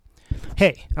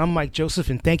Hey, I'm Mike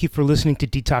Joseph, and thank you for listening to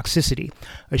Detoxicity,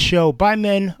 a show by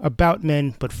men, about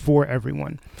men, but for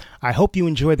everyone. I hope you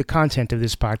enjoy the content of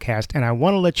this podcast, and I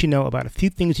want to let you know about a few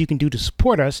things you can do to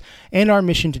support us and our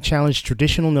mission to challenge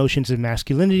traditional notions of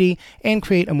masculinity and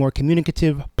create a more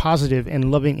communicative, positive,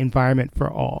 and loving environment for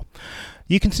all.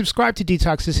 You can subscribe to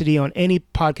Detoxicity on any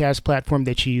podcast platform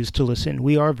that you use to listen.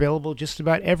 We are available just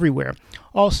about everywhere.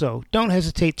 Also, don't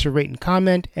hesitate to rate and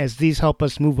comment, as these help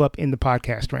us move up in the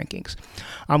podcast rankings.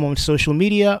 I'm on social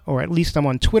media, or at least I'm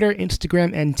on Twitter,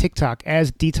 Instagram, and TikTok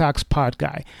as Detox Pod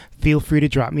Guy. Feel free to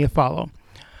drop me a follow.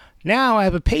 Now I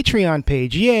have a Patreon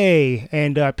page, yay!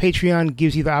 And Patreon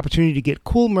gives you the opportunity to get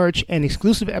cool merch and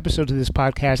exclusive episodes of this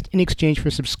podcast in exchange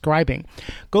for subscribing.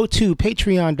 Go to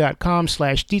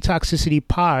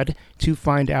patreon.com/detoxicitypod to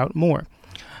find out more.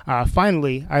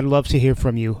 Finally, I'd love to hear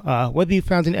from you. Whether you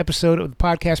found an episode of the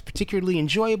podcast particularly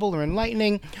enjoyable or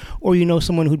enlightening, or you know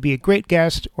someone who'd be a great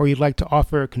guest, or you'd like to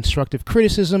offer constructive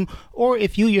criticism, or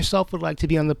if you yourself would like to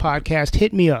be on the podcast,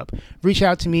 hit me up. Reach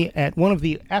out to me at one of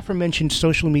the aforementioned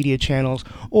social media channels,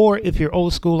 or if you're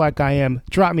old school like I am,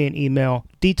 drop me an email,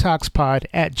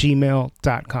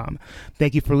 detoxpod@gmail.com.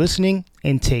 Thank you for listening,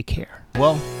 and take care.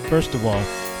 Well, first of all,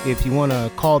 if you want to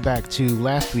call back to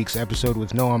last week's episode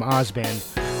with Noam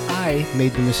Osband, I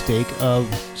made the mistake of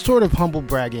sort of humble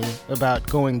bragging about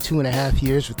going 2.5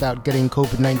 years without getting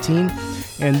COVID-19,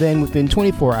 and then within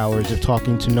 24 hours of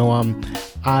talking to Noam,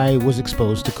 I was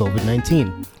exposed to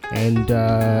COVID-19. And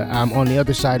I'm on the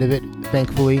other side of it,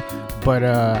 thankfully, but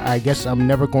I guess I'm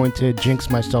never going to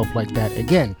jinx myself like that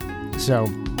again. So,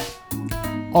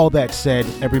 all that said,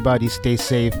 everybody stay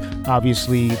safe.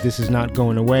 Obviously, this is not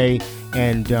going away.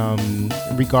 And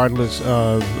regardless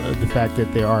of the fact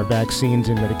that there are vaccines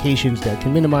and medications that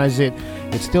can minimize it,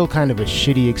 it's still kind of a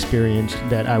shitty experience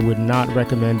that I would not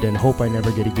recommend and hope I never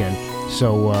get again.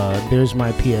 So there's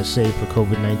my PSA for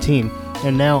COVID-19.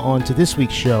 And now on to this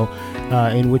week's show,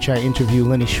 in which I interview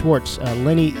Lenny Schwartz.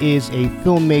 Lenny is a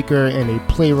filmmaker and a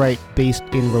playwright based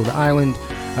in Rhode Island.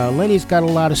 Lenny's got a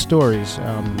lot of stories,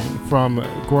 from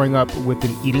growing up with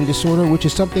an eating disorder, which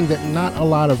is something that not a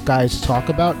lot of guys talk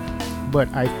about, but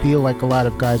I feel like a lot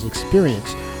of guys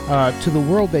experience, to the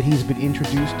world that he's been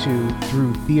introduced to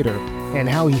through theater, and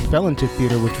how he fell into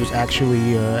theater, which was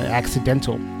actually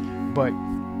accidental. But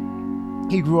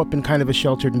he grew up in kind of a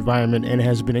sheltered environment and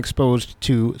has been exposed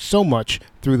to so much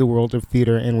through the world of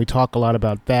theater, and we talk a lot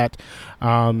about that.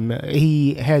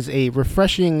 He has a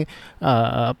refreshing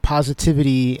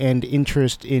positivity and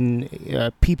interest in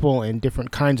people and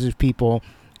different kinds of people,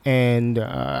 and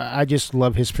I just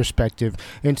love his perspective.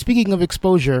 And speaking of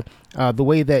exposure, the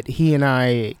way that he and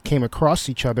I came across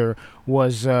each other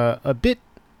was a bit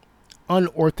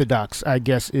unorthodox, I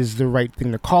guess is the right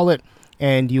thing to call it.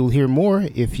 And you'll hear more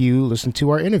if you listen to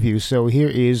our interview. So here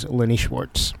is Lenny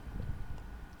Schwartz.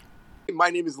 My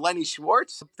name is Lenny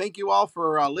Schwartz. Thank you all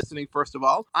for listening, first of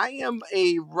all. I am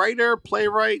a writer,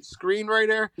 playwright,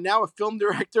 screenwriter, now a film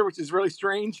director, which is really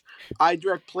strange. I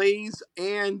direct plays,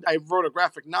 and I wrote a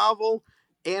graphic novel.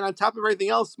 And on top of everything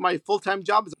else, my full-time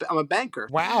job is I'm a banker.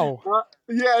 Wow.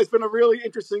 Yeah, it's been a really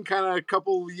interesting kind of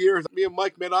couple of years. Me and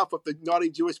Mike met off with the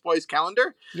Naughty Jewish Boys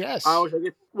calendar. Yes.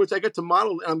 Which I get to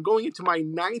model. And I'm going into my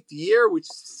 9th year, which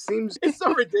seems it's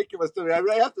so ridiculous to me. I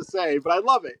have to say, but I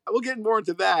love it. We'll get more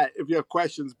into that if you have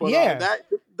questions. But yeah,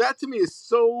 that to me is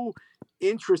so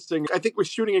interesting. I think we're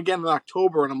shooting again in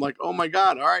October, and I'm like, oh my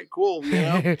God, all right, cool. You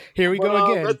know? Here we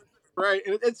go again. Right.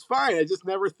 And it's fine. I just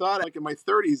never thought, like in my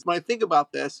 30s, when I think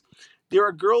about this, there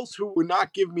are girls who would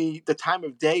not give me the time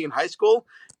of day in high school.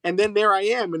 And then there I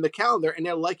am in the calendar, and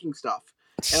they're liking stuff.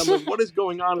 And I'm like, what is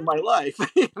going on in my life?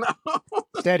 You know?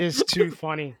 That is too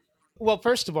funny. Well,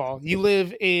 first of all, you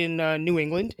live in New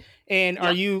England, and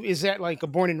is that like a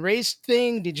born and raised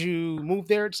thing? Did you move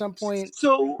there at some point?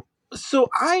 So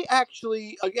I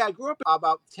actually, I grew up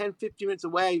about 10, 15 minutes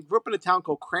away. I grew up in a town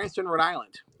called Cranston, Rhode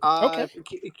Island. Okay.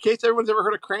 In case everyone's ever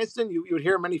heard of Cranston, you would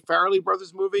hear Manny Farrelly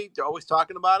Brothers movie. They're always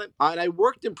talking about it. And I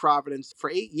worked in Providence for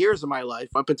 8 years of my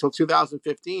life, up until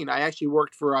 2015. I actually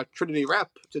worked for Trinity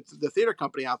Rep, the theater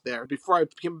company out there, before I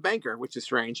became a banker, which is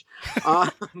strange.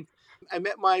 I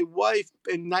met my wife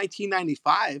in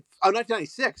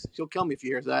 1996. She'll kill me if she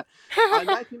hears that.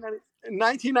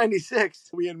 1996,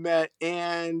 we had met,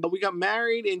 and we got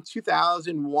married in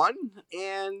 2001,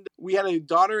 and we had a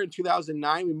daughter in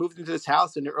 2009. We moved into this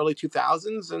house in the early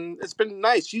 2000s, and it's been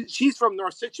nice. She's from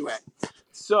North Scituate,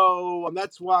 so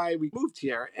that's why we moved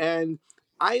here. And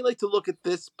I like to look at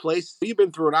this place. You've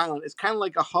been through Rhode Island. It's kind of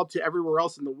like a hub to everywhere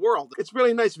else in the world. It's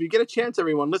really nice. If you get a chance,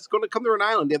 everyone, let's come to Rhode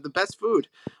Island. They have the best food.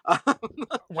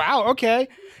 Wow. Okay.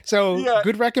 So Yeah.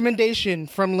 good recommendation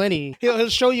from Lenny. He'll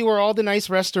show you where all the nice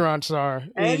restaurants are.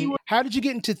 Anyway. How did you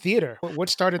get into theater? What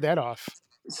started that off?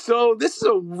 So this is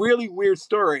a really weird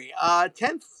story.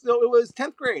 So it was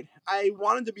 10th grade. I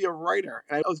wanted to be a writer,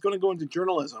 and I was going to go into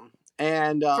journalism.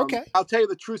 And Okay. I'll tell you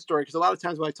the true story, because a lot of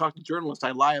times when I talk to journalists,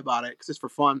 I lie about it because it's for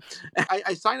fun.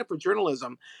 I signed up for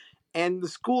journalism, and the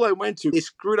school I went to, they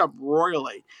screwed up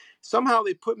royally. Somehow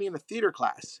they put me in a theater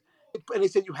class, and they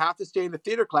said, you have to stay in the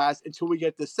theater class until we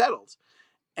get this settled.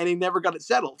 And he never got it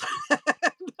settled.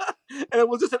 And it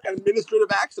was just an administrative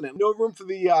accident. No room for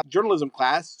the journalism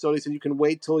class. So they said, you can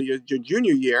wait till your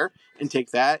junior year and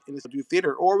take that and do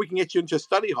theater, or we can get you into a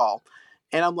study hall.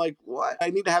 And I'm like, what? I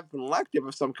need to have an elective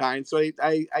of some kind. So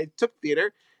I took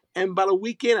theater, and about a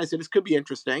week in, I said, this could be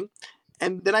interesting.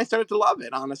 And then I started to love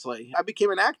it, honestly. I became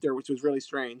an actor, which was really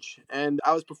strange. And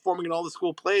I was performing in all the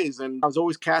school plays, and I was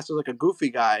always cast as like a goofy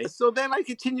guy. So then I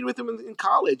continued with him in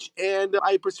college, and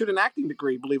I pursued an acting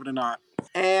degree, believe it or not.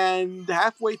 And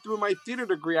halfway through my theater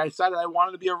degree, I decided I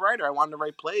wanted to be a writer. I wanted to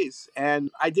write plays.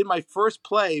 And I did my first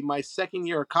play my second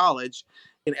year of college,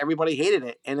 and everybody hated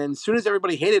it. And then as soon as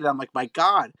everybody hated it, I'm like, my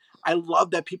God, I love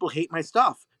that people hate my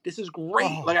stuff. This is great.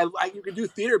 Oh. Like you can do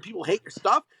theater, people hate your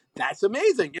stuff. That's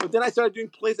amazing. But then I started doing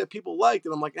plays that people liked,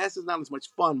 and I'm like, this is not as much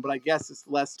fun, but I guess it's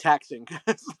less taxing.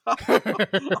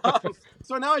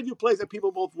 So now I do plays that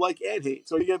people both like and hate.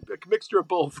 So you get a mixture of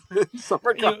both in some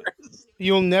regards.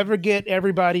 You'll never get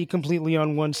everybody completely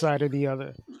on one side or the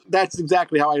other. That's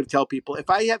exactly how I tell people. If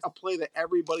I have a play that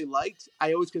everybody liked,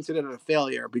 I always consider it a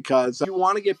failure, because you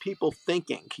want to get people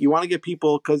thinking. You want to get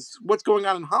people, because what's going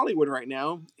on in Hollywood right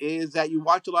now is that you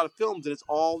watch a lot of films and it's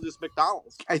all just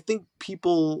McDonald's. I think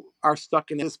people are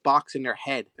stuck in this box in their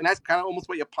head. And that's kind of almost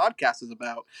what your podcast is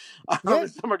about. Yeah.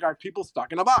 Oh my God, people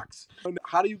stuck in a box. And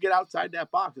how do you get outside that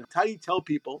box? How do you tell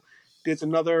people there's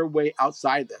another way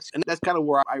outside this? And that's kind of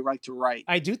where I like to write.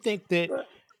 I do think that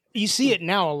you see it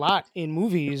now a lot in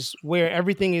movies where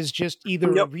everything is just either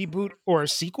a reboot or a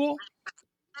sequel.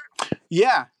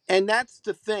 Yeah. And that's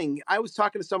the thing. I was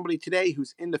talking to somebody today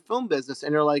who's in the film business,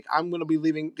 and they're like, I'm going to be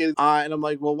leaving. And I'm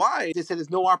like, well, why? They said there's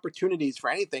no opportunities for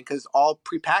anything because it's all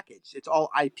prepackaged. It's all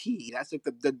IP. That's like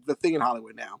the thing in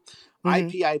Hollywood now.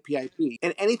 Mm-hmm. IP.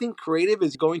 And anything creative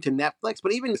is going to Netflix,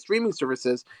 but even the streaming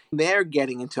services, they're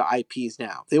getting into IPs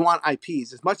now. They want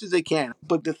IPs as much as they can.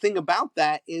 But the thing about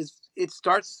that is it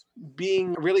starts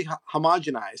being really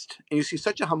homogenized. And you see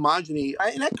such a homogeny,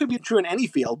 and that could be true in any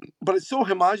field, but it's so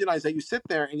homogenized that you sit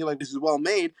there and you're like, this is well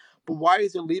made, but why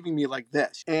is it leaving me like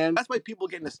this? And that's why people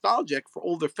get nostalgic for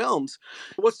older films.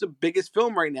 What's the biggest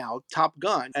film right now? Top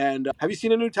Gun. And have you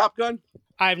seen a new Top Gun?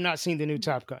 I have not seen the new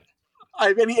Top Gun.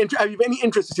 Have you any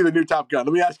interest to see the new Top Gun?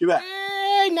 Let me ask you that.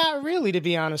 Not really, to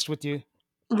be honest with you.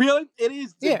 Really? It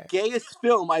is the gayest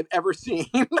film I've ever seen.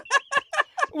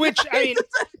 Which, I mean,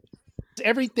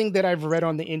 everything that I've read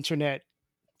on the internet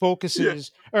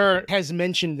focuses or has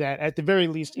mentioned that at the very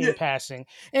least in passing.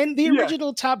 And the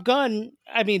original Top Gun,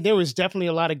 I mean, there was definitely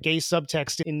a lot of gay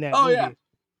subtext in that movie.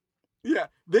 Yeah.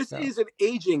 This is an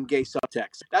aging gay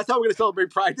subtext. That's how we're going to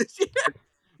celebrate Pride this year.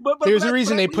 But there's a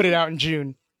reason they put it out in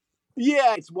June.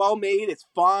 Yeah, it's well made, it's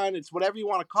fun, it's whatever you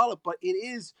want to call it, but it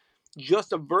is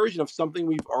just a version of something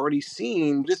we've already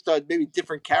seen, just maybe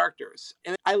different characters.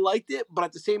 And I liked it, but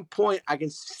at the same point, I can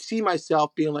see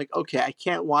myself being like, okay, I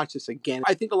can't watch this again.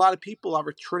 I think a lot of people are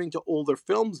returning to older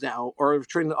films now, or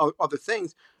returning to other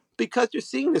things, because they're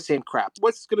seeing the same crap.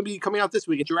 What's going to be coming out this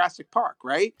week? Jurassic Park,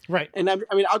 right? Right. And I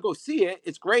mean, I'll go see it.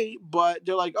 It's great, but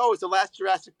they're like, oh, it's the last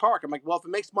Jurassic Park. I'm like, well, if it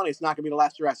makes money, it's not going to be the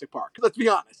last Jurassic Park. Let's be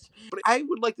honest. But I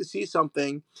would like to see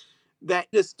something that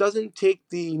just doesn't take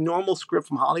the normal script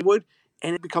from Hollywood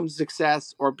and it becomes a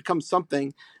success, or becomes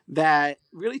something that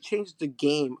really changes the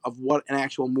game of what an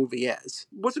actual movie is.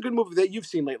 What's a good movie that you've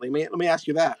seen lately? Let me ask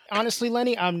you that. Honestly,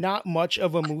 Lenny, I'm not much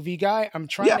of a movie guy. I'm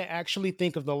trying to actually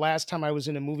think of the last time I was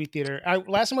in a movie theater.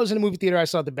 Last time I was in a movie theater, I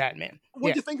saw The Batman. What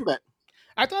did you think of it?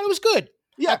 I thought it was good.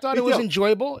 Yeah, I thought it was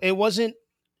enjoyable. It wasn't.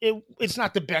 It's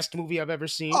not the best movie I've ever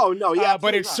seen. Oh no, yeah,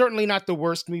 but it's certainly not the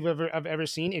worst movie I've ever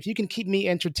seen. If you can keep me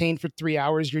entertained for 3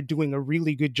 hours, you're doing a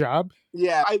really good job.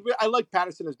 Yeah, I like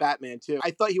Pattinson as Batman too.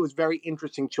 I thought he was a very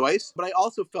interesting choice, but I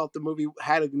also felt the movie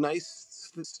had a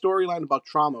nice storyline about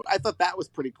trauma. I thought that was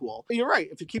pretty cool. But you're right.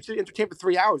 If it keeps you entertained for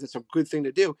 3 hours, that's a good thing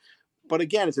to do. But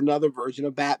again, it's another version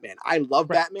of Batman. I love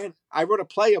Right. Batman. I wrote a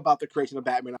play about the creation of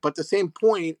Batman. But at the same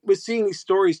point, we're seeing these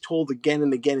stories told again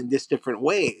and again in just different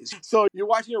ways. So you're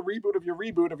watching a reboot of your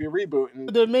reboot of your reboot. And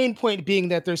The main point being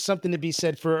that there's something to be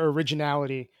said for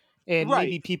originality, and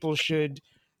maybe right. people should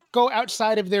go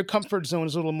outside of their comfort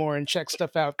zones a little more and check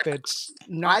stuff out that's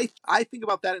not. I think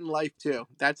about that in life too.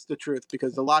 That's the truth,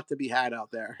 because there's a lot to be had out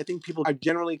there. I think people are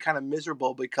generally kind of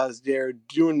miserable because they're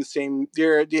doing the same.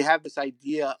 They have this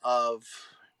idea of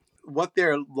what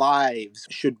their lives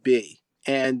should be,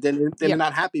 and then they're Yeah.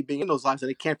 not happy being in those lives, and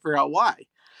they can't figure out why.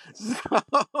 So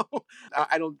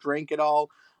I don't drink at all.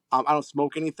 I don't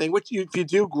smoke anything. Which if you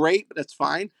do, great, that's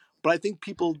fine. But I think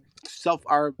people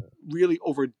are really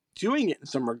overdoing it in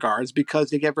some regards because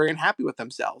they get very unhappy with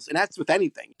themselves, and that's with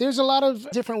anything. There's a lot of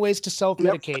different ways to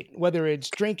self-medicate, whether it's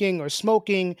drinking or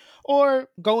smoking or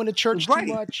going to church too Right.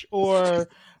 much or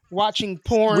watching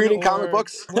porn, Reading or comic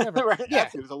books, whatever. right? Yeah.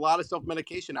 Absolutely. There's a lot of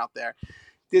self-medication out there.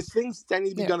 There's things that need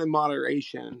to be Yeah. done in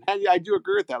moderation, and I do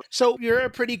agree with that. So you're a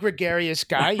pretty gregarious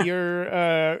guy.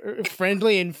 You're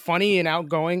friendly and funny and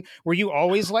outgoing. Were you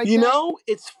always like You that? know,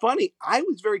 it's funny. I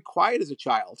was very quiet as a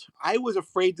child. I was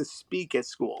afraid to speak at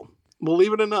school.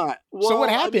 Believe it or not. So what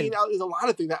I happened? mean, there's a lot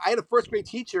of things. I had a first grade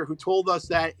teacher who told us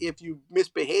that if you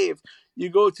misbehave, you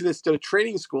go to the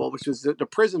training school, which is the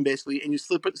prison basically, and you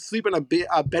sleep in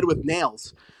a bed with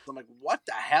nails. I'm like, what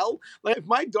the hell? Like, if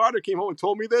my daughter came home and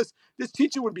told me this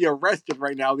teacher would be arrested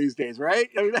right now these days, right?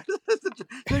 I mean,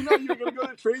 they know you're going to go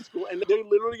to training school, and they're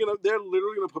literally going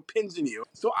to put pins in you.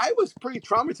 So I was pretty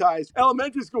traumatized.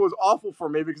 Elementary school was awful for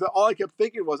me because all I kept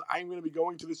thinking was, I'm going to be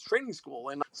going to this training school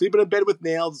and sleeping in bed with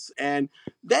nails. And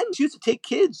then she used to take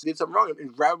kids, did something wrong,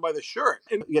 and grab them by the shirt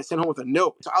and get sent home with a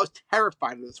note. So I was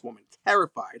terrified of this woman,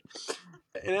 terrified.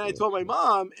 And then I told my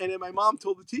mom, and then my mom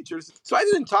told the teachers. So I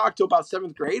didn't talk till about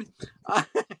 7th grade.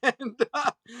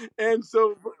 And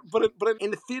so, but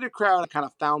in the theater crowd, I kind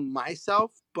of found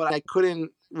myself, but I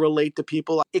couldn't relate to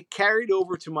people. It carried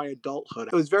over to my adulthood.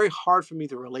 It was very hard for me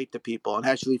to relate to people and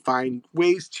actually find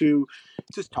ways to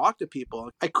just talk to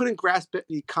people. I couldn't grasp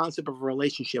the concept of a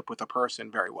relationship with a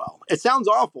person very well. It sounds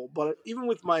awful, but even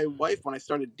with my wife, when I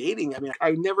started dating, I mean,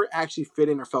 I never actually fit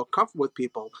in or felt comfortable with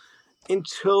people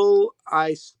until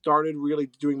I started really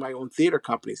doing my own theater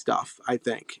company stuff, I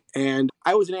think. And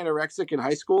I was an anorexic in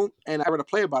high school, and I wrote a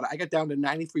play about it. I got down to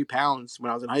 93 pounds when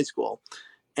I was in high school.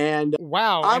 And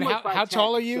Wow. I'm And like how 5'10",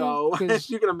 tall are you? So 'Cause-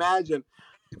 you can imagine,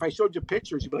 if I showed you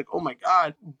pictures, you'd be like, oh my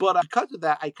God. But because of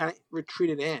that, I kind of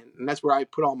retreated in, and that's where I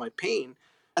put all my pain.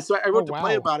 So I wrote the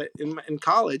play wow. about it in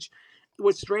college.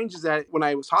 What's strange is that when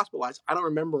I was hospitalized, I don't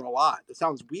remember a lot. It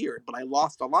sounds weird, but I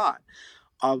lost a lot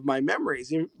of my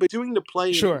memories. But doing the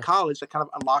play Sure. in college, that kind of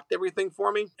unlocked everything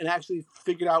for me and actually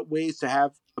figured out ways to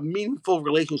have meaningful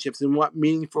relationships and what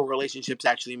meaningful relationships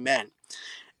actually meant.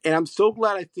 And I'm so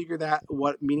glad I figured out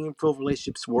what meaningful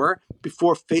relationships were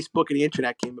before Facebook and the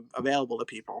internet came available to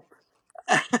people.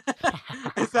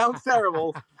 It sounds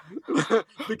terrible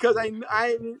because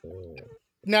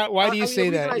Now, why do you say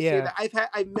the reason that? I Yeah. say that,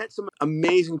 I've met some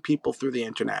amazing people through the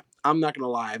internet. I'm not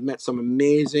gonna lie, I've met some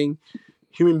amazing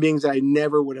human beings that I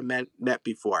never would have met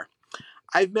before.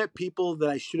 I've met people that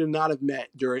I should have not have met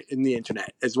in the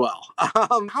internet as well. How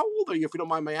old are you, if you don't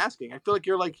mind my asking? I feel like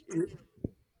you're like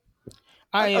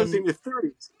I was in am. your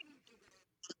 30s.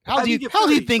 How do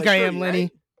you think I am, Lenny?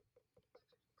 Right?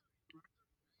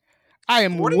 I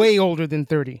am 40? way older than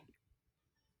 30.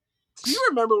 Do you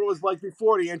remember what it was like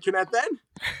before the internet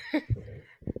then?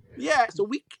 Yeah, so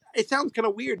it sounds kind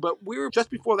of weird, but we were just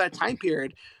before that time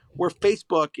period where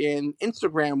Facebook and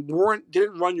Instagram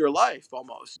didn't run your life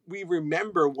almost. We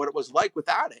remember what it was like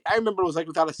without it. I remember what it was like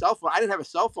without a cell phone. I didn't have a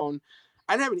cell phone.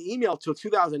 I didn't have an email till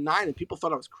 2009, and people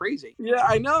thought I was crazy. Yeah,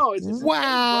 I know. It's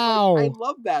Wow. I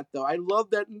love that, though. I love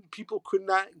that people could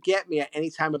not get me at any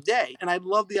time of day. And I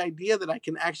love the idea that I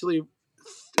can actually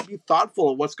be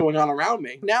thoughtful of what's going on around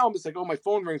me. Now I'm just like, oh, my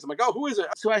phone rings. I'm like, oh, who is it?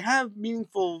 So I have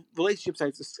meaningful relationships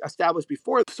I've established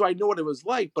before, so I know what it was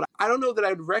like. But I don't know that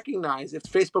I'd recognize if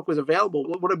Facebook was available,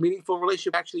 what would a meaningful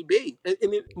relationship actually be? And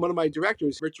one of my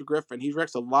directors, Richard Griffin, he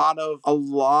directs a lot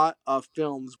of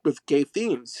films with gay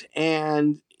themes.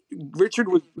 And Richard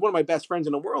was one of my best friends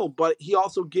in the world, but he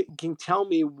also can tell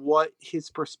me what his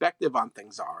perspective on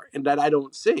things are and that I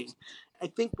don't see. I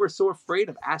think we're so afraid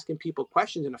of asking people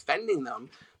questions and offending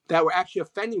them that we're actually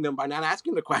offending them by not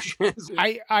asking the questions.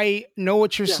 I know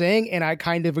what you're saying, and I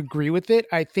kind of agree with it.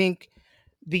 I think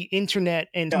the internet,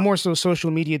 and more so social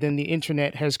media than the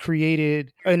internet, has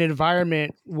created an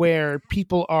environment where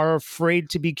people are afraid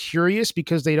to be curious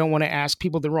because they don't want to ask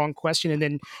people the wrong question and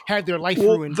then have their life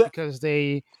ruined because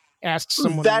they asks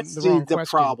someone That's the wrong the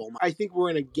question. problem. I think we're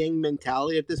in a gang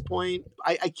mentality at this point.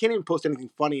 I can't even post anything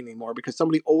funny anymore because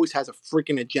somebody always has a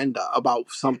freaking agenda about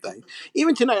something.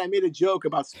 Even tonight, I made a joke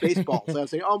about Spaceballs. I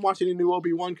was saying, oh, I'm watching a new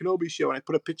Obi-Wan Kenobi show, and I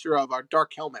put a picture of our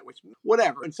Dark Helmet, which,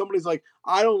 whatever. And somebody's like,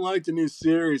 I don't like the new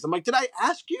series. I'm like, did I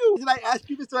ask you? Did I ask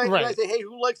you this? Did I say, hey,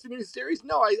 who likes the new series?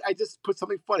 No, I just put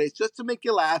something funny. It's just to make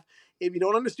you laugh. If you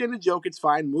don't understand the joke, it's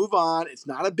fine. Move on. It's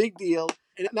not a big deal.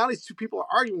 And now these two people are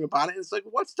arguing about it. And it's like,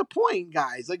 what's the point,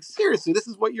 guys? Like, seriously, this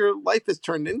is what your life has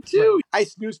turned into. Right. I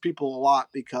snooze people a lot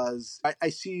because I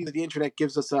see that the internet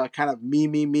gives us a kind of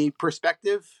me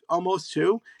perspective almost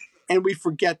too. And we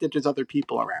forget that there's other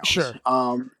people around. Sure.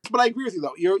 But I agree with you,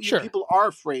 though. People are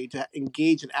afraid to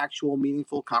engage in actual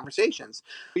meaningful conversations.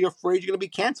 You're afraid you're going to be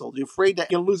canceled. You're afraid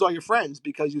that you'll lose all your friends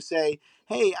because you say,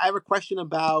 hey, I have a question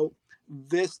about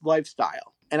this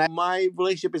lifestyle. And my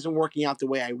relationship isn't working out the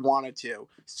way I wanted to.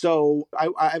 So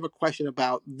I have a question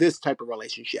about this type of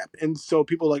relationship. And so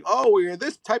people are like, oh, you're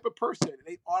this type of person. And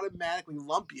they automatically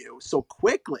lump you so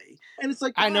quickly. And it's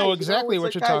like, I know exactly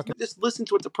what you're talking about. Just listen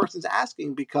to what the person's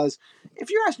asking. Because if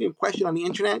you're asking a question on the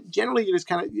internet, generally you're just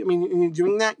kind of, you're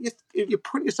doing that. You're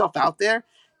putting yourself out there.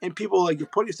 And people like, you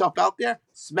put yourself out there,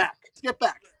 smack, get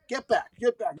back.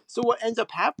 So what ends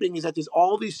up happening is that there's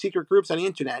all these secret groups on the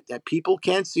internet that people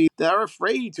can't see that are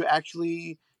afraid to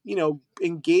actually,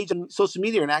 engage in social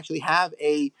media and actually have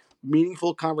a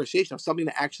meaningful conversation of something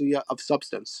that actually of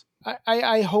substance.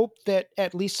 I hope that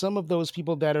at least some of those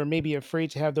people that are maybe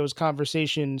afraid to have those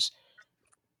conversations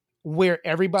where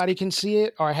everybody can see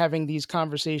it are having these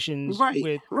conversations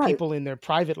with people in their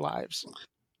private lives.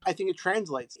 I think it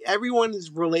translates. Everyone's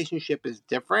relationship is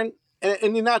different.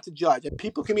 And you're not to judge.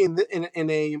 People can be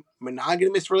in a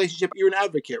monogamous relationship. You're an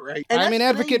advocate, right? And I'm an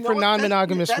advocate for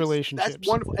non-monogamous relationships. That's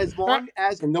wonderful. As long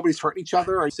as nobody's hurting each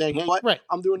other or saying, hey,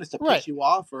 I'm doing this to piss you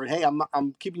off, or hey,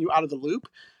 I'm keeping you out of the loop.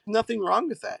 Nothing wrong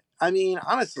with that. I mean,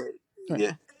 honestly,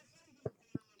 yeah.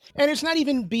 And it's not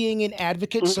even being an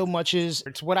advocate so much as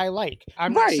it's what I like.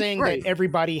 I'm not saying that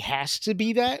everybody has to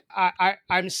be that.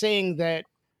 I'm saying that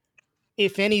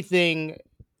if anything,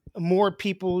 more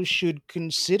people should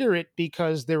consider it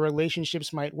because their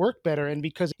relationships might work better. And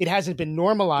because it hasn't been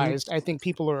normalized, I think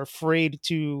people are afraid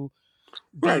to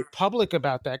be public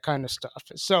about that kind of stuff.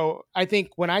 So I think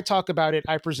when I talk about it,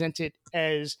 I present it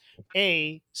as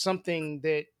A, something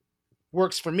that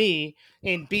works for me,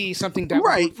 and B, something that would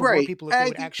work for more people if they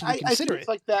would actually consider it. It's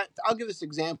like that. I'll give this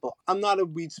example. I'm not a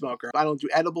weed smoker. I don't do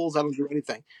edibles. I don't do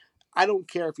anything. I don't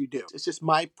care if you do. It's just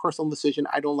my personal decision.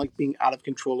 I don't like being out of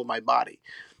control of my body.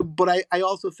 But I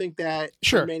also think that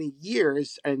for many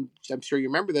years, and I'm sure you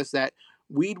remember this, that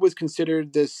weed was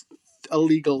considered this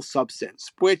illegal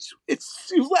substance, which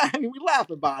we laugh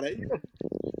about it.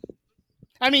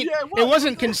 I mean, it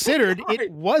wasn't considered.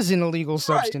 It was an illegal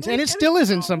substance, and it still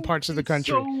is in some parts of the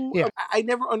country. So, I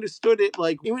never understood it.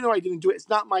 Like, even though I didn't do it, it's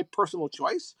not my personal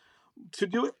choice to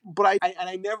do it, but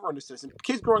I never understood this. And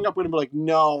kids growing up would be like,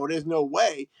 no, there's no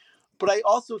way. But I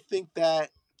also think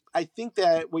that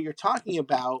what you're talking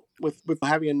about with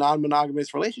having a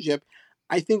non-monogamous relationship,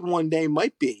 I think one day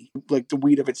might be like the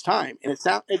weed of its time. And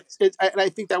and I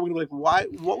think that would be like, why?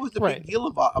 What was the big deal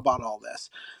about all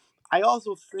this? I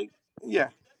also think, Yeah,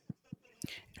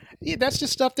 that's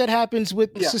just stuff that happens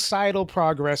with societal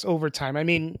progress over time. I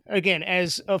mean, again,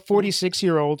 as a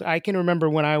 46-year-old, I can remember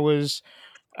when I was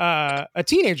a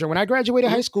teenager, when I graduated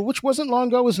high school, which wasn't long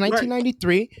ago, it was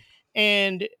 1993,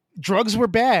 and drugs were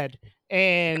bad,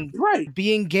 and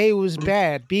being gay was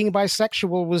bad, being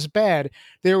bisexual was bad.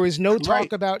 There was no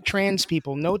talk about trans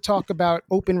people, no talk about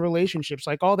open relationships,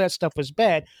 like all that stuff was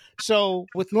bad. So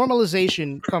with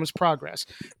normalization comes progress.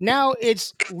 Now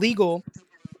it's legal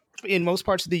in most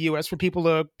parts of the US for people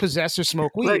to possess or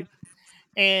smoke weed.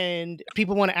 And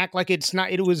people want to act like it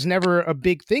was never a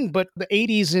big thing, but the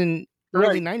 80s and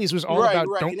early 90s was all about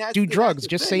don't do drugs,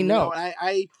 just say no.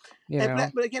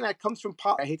 But again, that comes from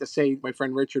pop. I hate to say, my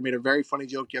friend Richard made a very funny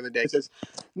joke the other day. He says,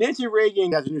 Nancy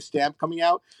Reagan has a new stamp coming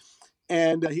out.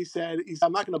 And he said,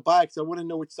 I'm not going to buy it because I wouldn't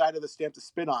know which side of the stamp to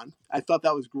spit on. I thought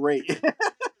that was great.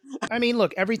 I mean,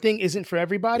 look, everything isn't for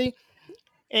everybody.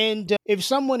 And if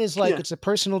someone is like, it's a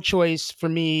personal choice for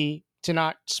me to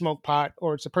not smoke pot,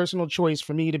 or it's a personal choice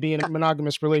for me to be in a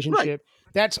monogamous relationship,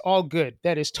 that's all good.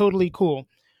 That is totally cool.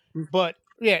 But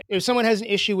if someone has an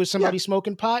issue with somebody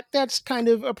smoking pot, that's kind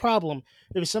of a problem.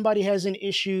 If somebody has an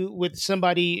issue with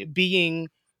somebody being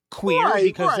queer,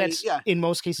 because that's in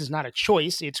most cases not a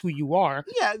choice, it's who you are.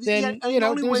 Then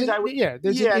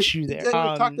there's an issue there. We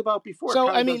talked about before. So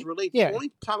I mean, the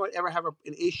only time I'd ever have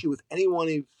an issue with anyone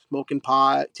who's smoking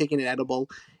pot, taking an edible,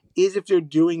 is if they're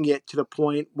doing it to the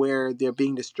point where they're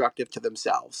being destructive to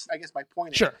themselves. I guess my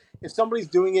point Sure. is, if somebody's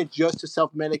doing it just to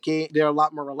self-medicate, they're a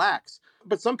lot more relaxed.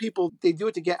 But some people, they do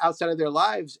it to get outside of their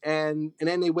lives, and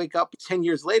then they wake up 10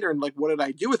 years later and like, what did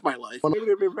I do with my life? Well, maybe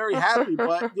they're very happy,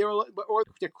 but or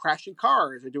they're crashing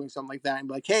cars or doing something like that, and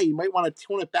like, hey, you might want to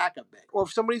tune it back a bit. Or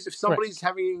if somebody's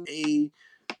having a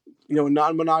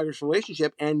non-monogamous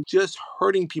relationship and just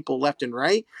hurting people left and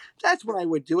right, that's when I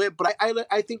would do it. But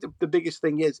I think the biggest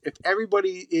thing is if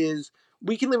everybody is,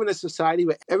 we can live in a society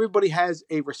where everybody has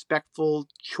a respectful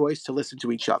choice to listen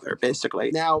to each other,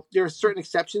 basically. Now, there are certain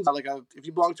exceptions. Like if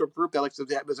you belong to a group that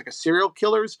there's like a serial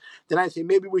killers, then I say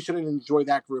maybe we shouldn't enjoy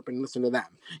that group and listen to them.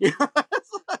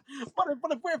 But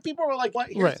if people are like,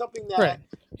 here's something that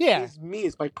is me,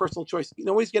 it's my personal choice.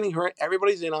 Nobody's getting hurt.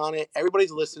 Everybody's in on it.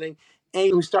 Everybody's listening.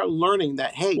 And we start learning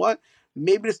that, hey,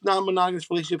 maybe this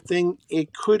non-monogamous relationship thing,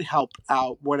 it could help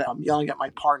out when I'm yelling at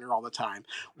my partner all the time.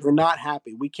 We're not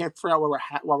happy. We can't figure out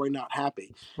why we're not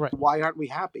happy. Right. Why aren't we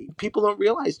happy? People don't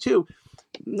realize, too,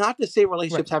 not to say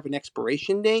relationships have an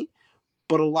expiration date,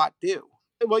 but a lot do.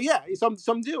 Well, yeah,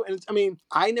 some do. And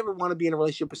I never want to be in a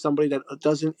relationship with somebody that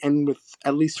doesn't end with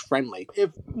at least friendly.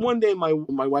 If one day my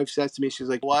wife says to me, she's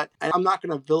like, what? I'm not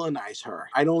going to villainize her.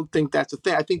 I don't think that's a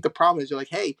thing. I think the problem is you're like,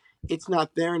 hey, it's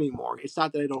not there anymore. It's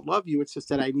not that I don't love you. It's just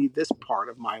that I need this part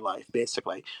of my life,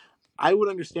 basically. I would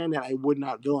understand that. I would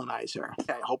not villainize her.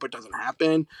 I hope it doesn't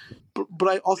happen. But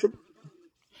I also...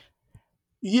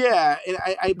 Yeah.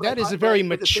 And that is a very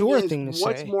mature thing to say.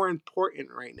 What's more important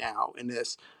right now in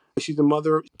this? She's a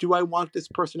mother. Do I want this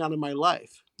person out of my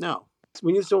life? No.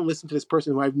 When you just don't listen to this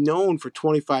person who I've known for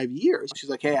 25 years,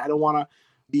 she's like, hey, I don't want to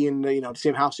be in the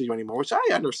same house as you anymore, which I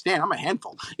understand. I'm a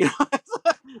handful.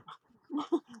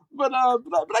 But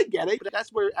I get it. But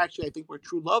that's where actually I think where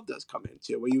true love does come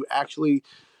into, where you actually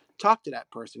talk to that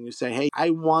person. You say, hey, I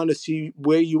want to see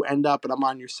where you end up and I'm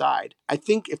on your side. I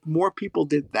think if more people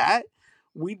did that,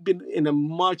 we'd been in a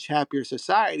much happier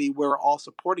society where we're all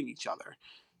supporting each other.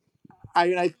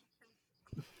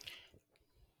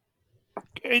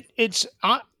 It's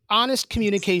honest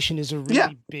communication is a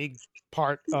really big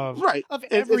part of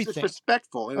everything. It's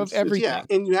respectful of everything.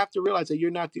 And you have to realize that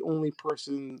you're not the only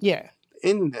person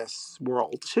in this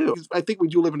world too. I think we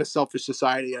do live in a selfish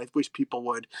society, and I wish people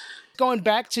would. Going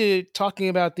back to talking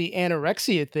about the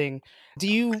anorexia thing, do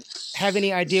you have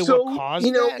any idea what caused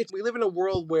that? We live in a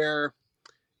world where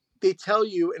they tell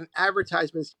you in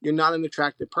advertisements you're not an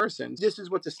attractive person. This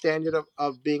is what the standard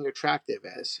of being attractive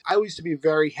is. I used to be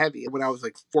very heavy when I was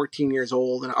like 14 years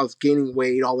old, and I was gaining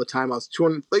weight all the time. I was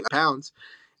 200 pounds.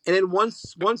 And then one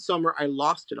summer I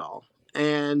lost it all.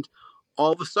 And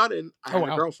all of a sudden I had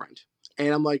a girlfriend.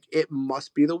 And I'm like, it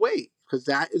must be the weight, because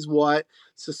that is what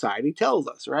society tells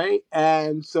us, right?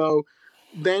 And so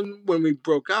then when we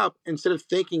broke up, instead of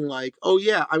thinking like, oh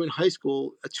yeah, I'm in high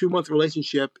school, a 2-month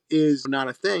relationship is not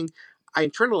a thing, I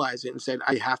internalized it and said,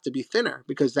 I have to be thinner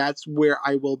because that's where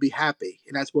I will be happy.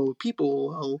 And that's where people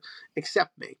will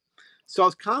accept me. So I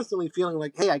was constantly feeling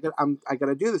like, hey, I got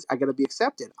to do this. I got to be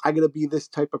accepted. I got to be this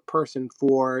type of person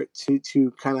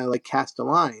to kind of like cast a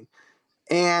line.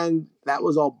 And that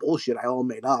was all bullshit I all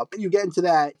made up. You get into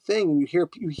that thing and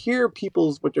you hear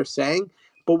people's what they're saying,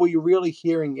 but what you're really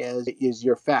hearing is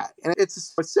you're fat. And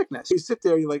it's a sickness. You sit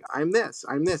there, you're like, I'm this.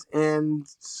 And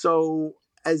so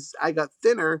as I got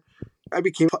thinner, I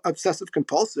became obsessive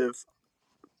compulsive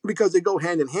because they go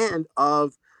hand in hand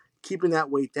of keeping that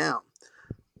weight down.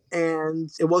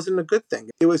 And it wasn't a good thing.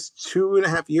 It was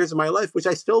 2.5 years of my life, which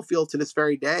I still feel to this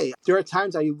very day. There are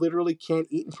times I literally can't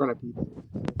eat in front of people.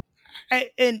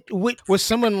 And was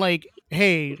someone like,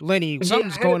 hey, Lenny,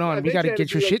 something's going on. We got to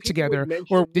get your shit together.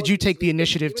 Or did you take the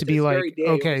initiative to be like,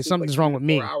 okay, something's wrong with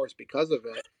me? 4 hours because of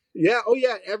it. Yeah. Oh,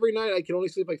 yeah. Every night I can only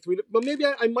sleep like 3. But maybe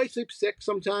I might sleep 6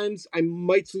 sometimes. I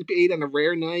might sleep 8 on a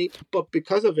rare night. But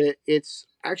because of it, it's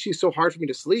actually so hard for me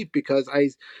to sleep because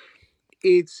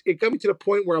it got me to the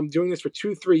point where I'm doing this for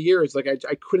 2-3 years. Like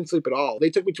I couldn't sleep at all. They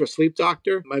took me to a sleep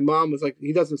doctor. My mom was like,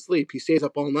 he doesn't sleep. He stays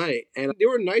up all night. And there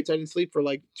were nights I didn't sleep for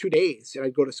like 2 days and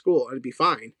I'd go to school and I'd be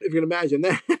fine. If you can imagine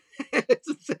that. It's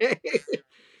insane.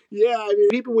 Yeah. I mean,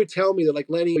 people would tell me that like,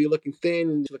 Lenny, you're looking thin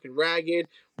and you're looking ragged.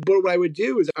 But what I would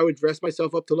do is I would dress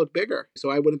myself up to look bigger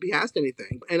so I wouldn't be asked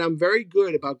anything. And I'm very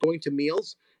good about going to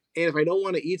meals And if I don't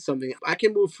want to eat something, I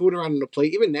can move food around on the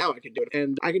plate. Even now, I can do it.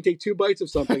 And I can take 2 bites of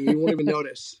something and you won't even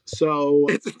notice. So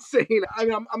it's insane. I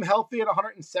mean, I'm healthy at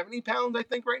 170 pounds, I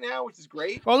think, right now, which is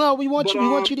great. Well, no, we want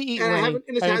you to eat, and Lenny.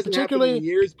 And this hasn't happened in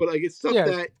years, but like it's stuff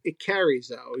that it carries,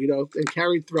 though, and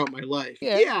carried throughout my life.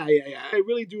 Yeah. I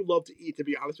really do love to eat, to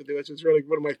be honest with you. It's really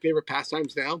one of my favorite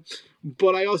pastimes now.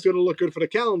 But I also got to look good for the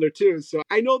calendar, too. So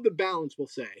I know the balance, we'll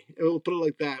say. We'll put it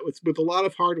like that. With a lot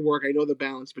of hard work, I know the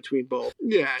balance between both.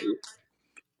 Yeah.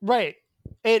 Right.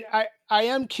 And I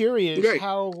am curious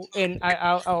how, and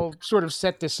I'll sort of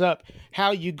set this up,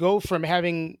 how you go from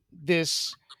having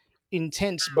this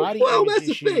intense body that's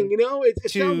the thing,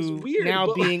 it sounds weird,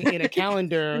 now being in a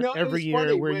calendar every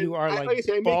year where you are like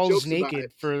balls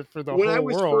naked for the whole world. When I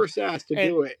was first asked to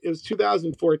do it, it was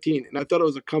 2014, and I thought it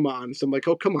was a come on. So I'm like,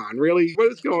 oh, come on, really?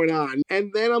 What is going on?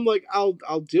 And then I'm like, I'll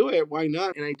do it. Why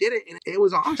not? And I did it, and it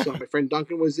was awesome. My friend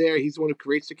Duncan was there. He's the one who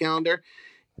creates the calendar.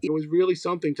 It was really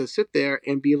something to sit there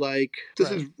and be like,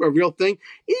 this is a real thing.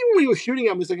 Even when he was shooting,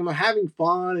 I'm just like, I'm having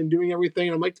fun and doing everything.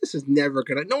 And I'm like, this is never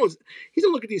going to, he's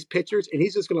going to look at these pictures and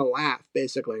he's just going to laugh,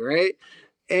 basically, right?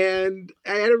 And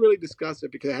I had to really discuss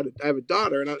it because I have a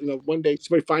daughter, and one day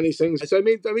somebody find these things. So I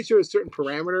made sure there's certain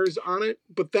parameters on it.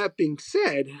 But that being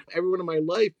said, everyone in my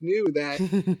life knew that,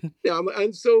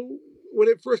 and so when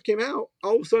it first came out,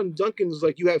 all of a sudden Duncan was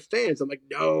like, you have fans. I'm like,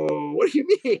 no, what do you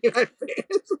mean I have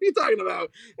fans? What are you talking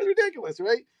about? It's ridiculous,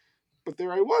 right? But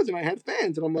there I was, and I had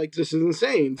fans, and I'm like, this is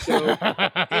insane. So,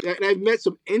 and I've met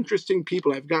some interesting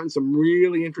people. I've gotten some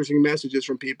really interesting messages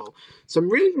from people. Some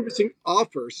really interesting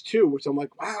offers, too, which I'm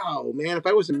like, wow, man, if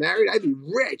I wasn't married, I'd be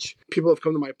rich. People have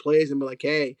come to my place and be like,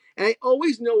 hey. And I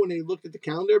always know when they looked at the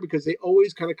calendar because they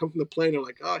always kind of come from the plane. They're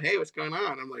like, oh, hey, what's going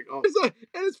on? I'm like, oh, and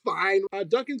it's fine.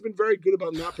 Duncan's been very good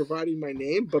about not providing my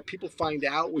name, but people find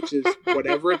out, which is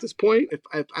whatever at this point.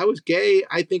 If I was gay,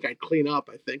 I think I'd clean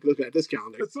up, looking at this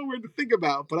calendar. It's so weird to think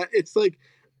about, but it's like,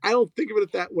 I don't think of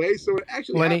it that way. So it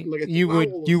actually Lenny, happened. Like,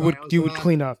 you would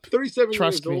clean up. 37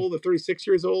 years old or 36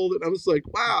 years old. And I was like,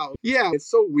 wow. Yeah, it's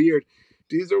so weird.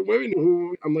 These are women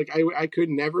who I'm like, I could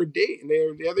never date. And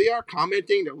there they are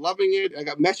commenting. They're loving it. I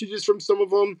got messages from some of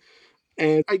them.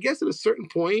 And I guess at a certain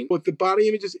point with the body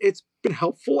images, it's been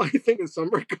helpful, I think, in some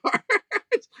regards.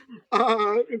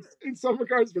 In some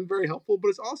regards, it's been very helpful, but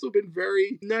it's also been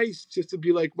very nice just to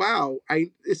be like, wow,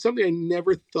 it's something I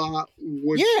never thought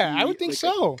would be, I would think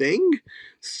so. A thing.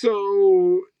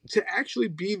 So to actually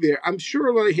be there, I'm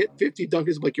sure when I hit 50,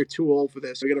 Duncan's like, you're too old for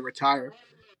this. I got to retire.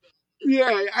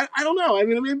 Yeah, I don't know. I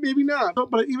mean, maybe not.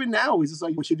 But even now, he's just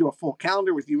like, we should do a full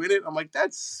calendar with you in it. I'm like,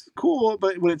 that's cool,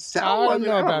 but would it sell? I don't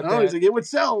know about that. He's like, it would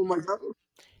sell. I'm like, oh.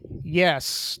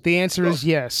 Yes. The answer is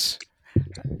yes.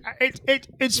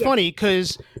 It's funny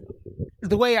because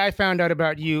the way I found out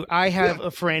about you, I have a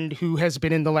friend who has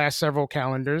been in the last several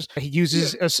calendars. He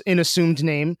uses an assumed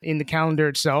name in the calendar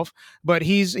itself, but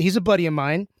he's a buddy of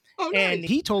mine. Oh, nice. And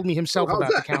he told me himself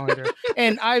about the calendar.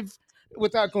 And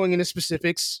without going into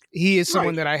specifics, he is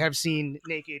someone that I have seen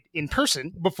naked in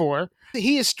person before.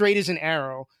 He is straight as an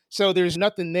arrow, so there's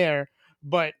nothing there.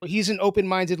 But he's an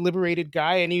open-minded, liberated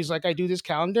guy, and he's like, I do this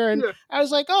calendar. And I was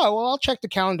like, oh, well, I'll check the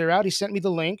calendar out. He sent me the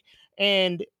link.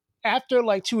 And after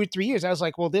like 2 or 3 years, I was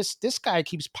like, well, this guy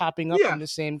keeps popping up in the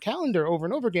same calendar over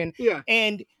and over again. Yeah.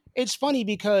 And it's funny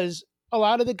because a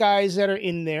lot of the guys that are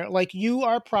in there, like you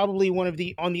are probably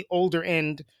on the older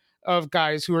end of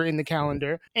guys who are in the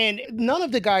calendar. And none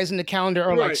of the guys in the calendar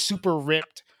are like super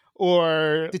ripped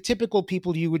or the typical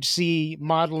people you would see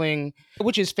modeling,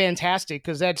 which is fantastic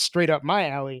because that's straight up my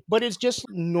alley. But it's just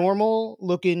normal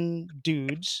looking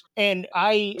dudes. And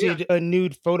I did a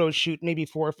nude photo shoot maybe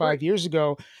 4 or 5 years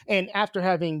ago. And after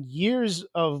having years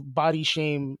of body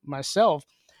shame myself,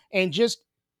 and just,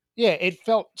 it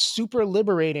felt super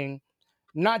liberating,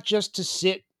 not just to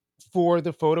sit for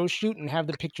the photo shoot and have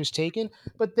the pictures taken,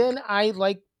 but then I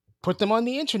put them on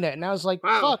the internet, and I was like,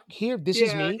 wow. Fuck, this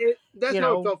is me. That's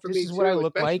how it felt for me. This is what I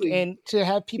look like, and to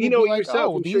have people be like,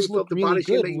 yourself, oh, these look really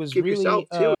good was really...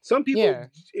 Some people,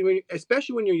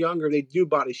 especially when you're younger, they do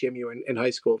body shame you in high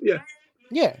school. Yeah.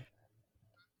 Yeah.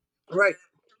 Right.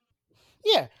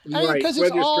 Yeah. Because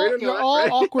it's you're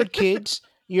all awkward kids.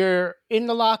 You're in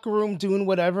the locker room doing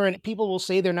whatever, and people will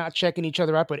say they're not checking each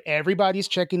other out, but everybody's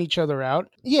checking each other out.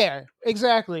 Yeah,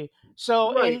 exactly.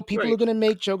 So and people are going to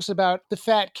make jokes about the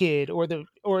fat kid or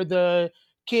the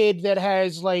kid that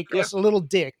has like a little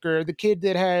dick or the kid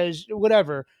that has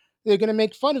whatever. They're going to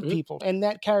make fun of people, and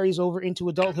that carries over into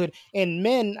adulthood. And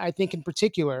men, I think in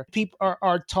particular, people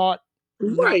are taught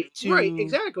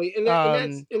exactly, and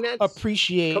that's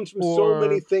appreciate comes from so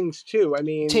many things too. I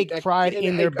mean, take pride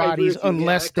in their bodies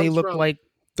unless they look like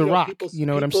The Rock. People, You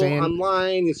know what I'm people saying?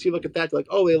 online, you see, look at that, like,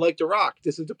 oh, they like The Rock.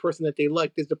 This is the person that they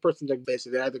like. This is the person that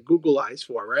basically they have the Google eyes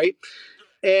for, right?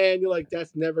 And you're like,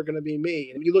 that's never going to be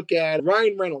me. And you look at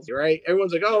Ryan Reynolds, right?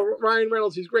 Everyone's like, oh, Ryan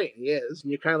Reynolds, he's great. He is.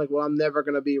 And you're kind of like, well, I'm never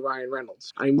going to be Ryan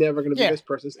Reynolds. I'm never going to be this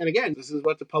person. And again, this is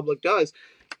what the public does.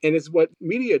 And it's what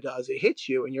media does. It hits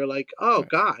you and you're like, oh,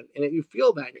 God. And you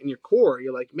feel that in your core.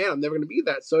 You're like, man, I'm never going to be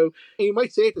that. So you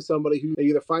might say it to somebody who you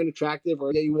either find attractive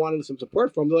or you wanted some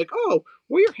support from. They're like, oh,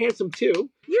 well, you're handsome too.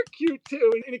 You're cute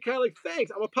too. And you're kind of like,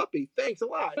 thanks. I'm a puppy. Thanks a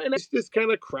lot. And it's just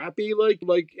kind of crappy, like,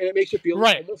 and it makes you feel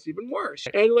almost even worse.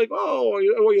 And you're like, oh,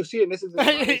 you'll see it. And this is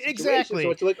exactly.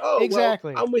 So it's like, oh,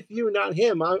 exactly. Well, I'm with you, not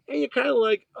him. And you're kind of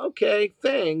like, okay,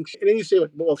 thanks. And then you say,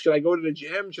 like, well, should I go to the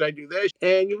gym? Should I do this?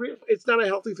 And it's not a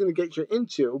healthy thing to get you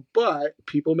into, but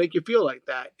people make you feel like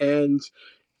that. And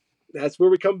that's where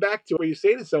we come back to where you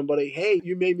say to somebody, hey,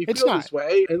 you made me feel this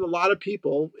way. And a lot of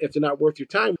people, if they're not worth your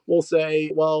time, will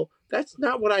say, well, that's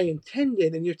not what I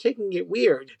intended, and you're taking it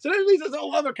weird. So that leads us a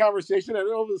whole other conversation and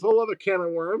this whole other can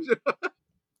of worms.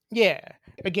 Yeah.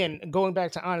 Again, going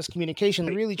back to honest communication,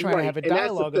 really trying to have a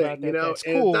dialogue about that. That's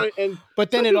cool.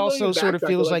 But then it also sort of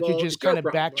feels like you're just kind of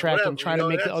backtracking, trying to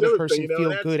make the other person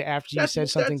feel good after you said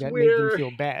something that made them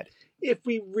feel bad. If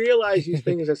we realize these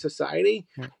things as a society,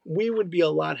 we would be a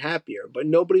lot happier. But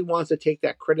nobody wants to take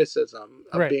that criticism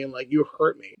of being like, you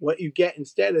hurt me. What you get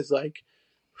instead is like,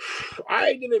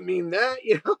 I didn't mean that,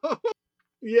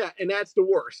 Yeah, and that's the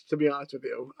worst, to be honest with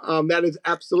you. That is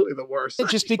absolutely the worst. It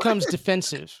just becomes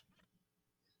defensive.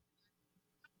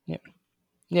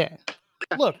 Yeah.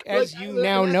 Look, as you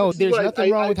now know, there's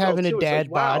nothing wrong with having a dad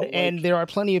bod, and there are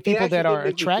plenty of people that are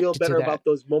attracted to that. About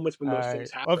those moments when those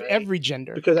things happen, of every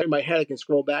gender. Because in my head, I can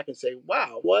scroll back and say,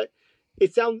 "Wow, what?"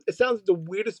 It sounds like the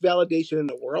weirdest validation in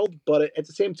the world, but at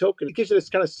the same token, it gives you this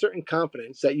kind of certain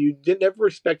confidence that you never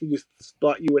expected you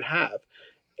thought you would have.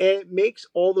 And it makes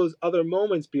all those other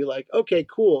moments be like, okay,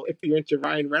 cool. If you're into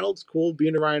Ryan Reynolds, cool, be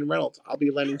into Ryan Reynolds. I'll be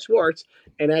Lenny Schwartz,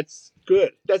 and that's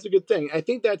good. That's a good thing. I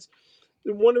think that's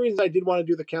one of the reasons I did want to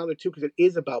do the calendar too, because it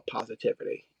is about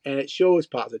positivity and it shows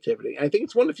positivity. And I think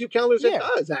it's one of the few calendars that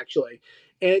does actually.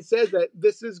 And it says that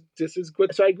this is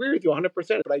good. So I agree with you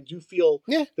 100%, but I do feel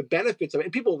the benefits of it.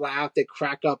 And people laugh, they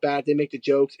crack up at it, they make the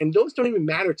jokes, and those don't even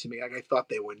matter to me like I thought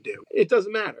they would do. It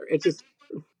doesn't matter. It's just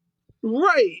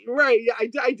right. Yeah,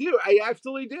 I do. I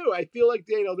absolutely do. I feel like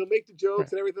they'll make the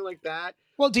jokes and everything like that.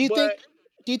 Well, do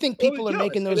you think people are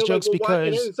making those jokes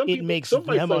because it makes them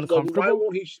uncomfortable? Like, why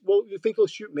won't he? Well, you think he'll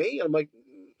shoot me? I'm like,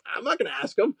 I'm not going to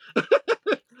ask him.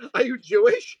 Are you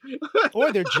Jewish?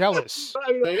 Or they're jealous.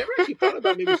 I never actually thought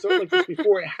about maybe something like this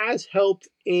before. It has helped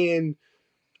in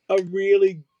a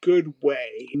really good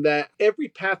way. That every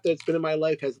path that's been in my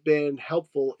life has been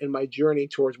helpful in my journey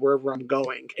towards wherever I'm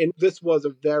going. And this was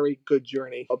a very good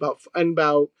journey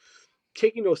about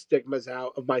taking those stigmas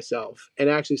out of myself and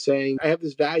actually saying, I have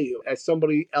this value as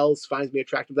somebody else finds me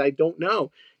attractive that I don't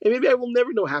know. And maybe I will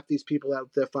never know half these people out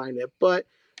there find it. But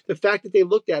the fact that they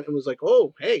looked at it and was like,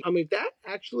 oh, hey, that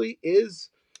actually is,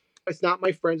 it's not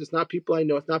my friends. It's not people I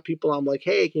know. It's not people I'm like,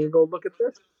 hey, can you go look at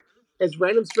this? It's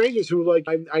random strangers who like,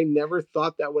 I never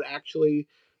thought that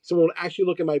someone would actually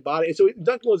look at my body. And so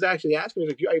Duncan was actually asking me,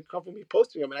 like, I come from me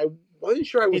posting them, and I wasn't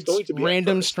sure I was going to be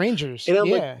random strangers. And I'm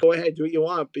like, go ahead, do what you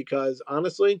want, because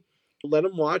honestly, let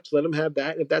them watch, let them have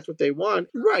that. And if that's what they want,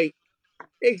 right.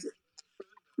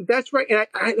 That's right. And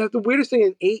I the weirdest thing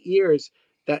in 8 years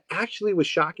that actually was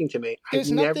shocking to me.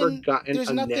 I've never gotten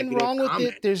a negative wrong with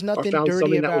comment it. There's nothing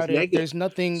dirty about it. There's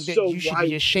nothing that you should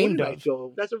be ashamed of.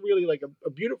 That's a really like a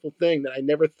beautiful thing that I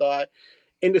never thought.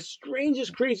 In the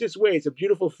strangest, craziest way, it's a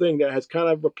beautiful thing that has kind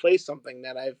of replaced something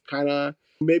that I've kind of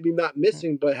maybe not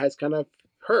missing, but has kind of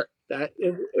hurt. That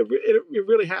it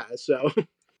really has. So,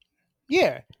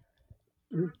 yeah,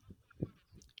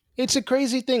 it's a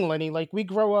crazy thing, Lenny. Like, we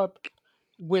grow up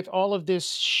with all of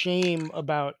this shame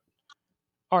about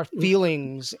our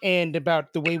feelings and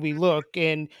about the way we look,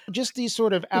 and just these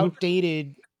sort of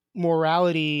outdated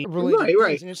morality related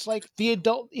things. And it's like the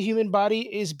adult human body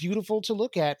is beautiful to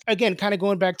look at. Again, kind of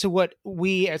going back to what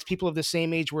we as people of the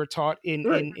same age were taught in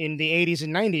the 80s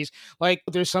and 90s. Like,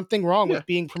 there's something wrong with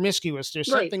being promiscuous. There's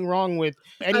something wrong with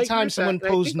anytime someone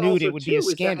posed nude, it would be a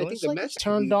scandal. It's like, it's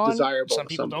turned on. Some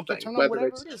people don't get turned on, whatever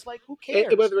it is. Like, who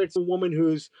cares? Whether it's a woman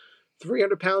who's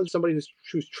 300 pounds, somebody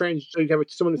who's trans,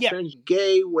 someone who's trans,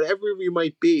 gay, whatever you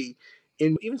might be,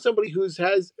 and even somebody who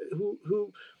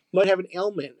might have an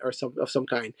ailment or of some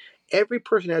kind. Every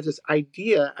person has this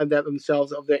idea of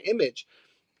themselves, of their image.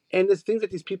 And there's things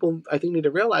that these people, I think, need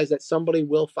to realize that somebody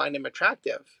will find them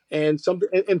attractive. And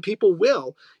people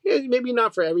will. Yeah, maybe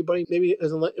not for everybody. Maybe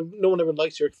no one ever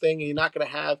likes your thing, and you're not going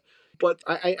to have But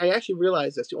I actually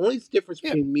realized this. The only difference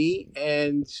between me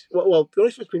and, the only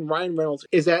difference between Ryan Reynolds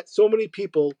is that so many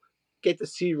people get to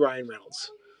see Ryan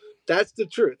Reynolds. That's the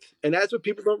truth. And that's what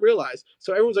people don't realize.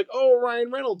 So everyone's like, oh,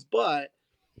 Ryan Reynolds, but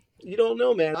you don't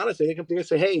know, man. Honestly, they can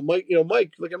say, hey, Mike,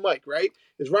 Mike, look at Mike, right?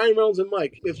 There's Ryan Reynolds and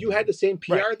Mike. If you had the same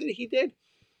PR Right. that he did,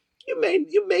 you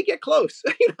may get close.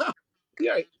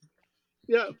 Yeah.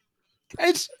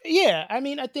 Yeah. I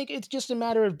mean, I think it's just a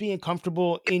matter of being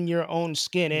comfortable in your own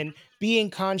skin and being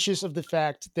conscious of the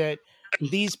fact that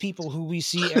these people who we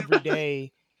see every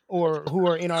day or who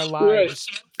are in our Right. lives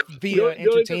via The only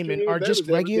difference entertainment between are them is just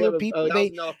they have regular a people.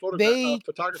 $1,000 They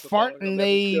photographer fart following and them.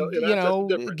 they, That's the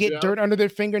difference. get dirt under their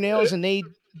fingernails and they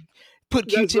put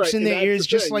That's Q-tips right, in and their that's the ears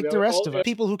just thing. like the rest of us.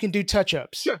 People who can do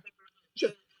touch-ups. Sure,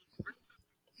 sure,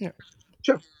 Yeah.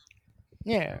 sure.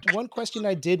 Yeah. One question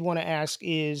I did want to ask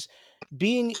is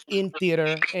being in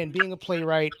theater and being a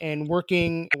playwright and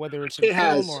working, whether it's in It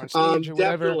film or has, on stage or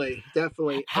whatever,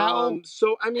 definitely. how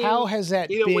So I mean, how has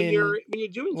that when been you're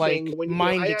doing things, like when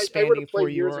mind I wrote a expanding play for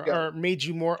you years ago or made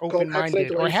you more called Excellent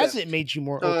open-minded, or has it Incest. made you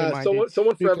more open-minded?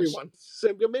 Someone for Because everyone. So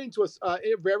I'm getting into a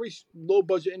very low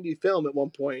budget indie film at one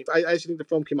point. I actually think the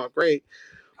film came out great.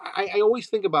 I always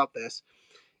think about this.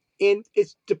 And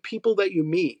it's the people that you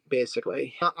meet,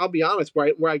 basically. I'll be honest,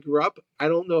 where I grew up, I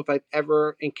don't know if I've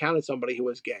ever encountered somebody who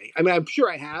was gay. I mean, I'm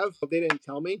sure I have, but they didn't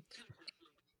tell me.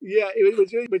 Yeah, it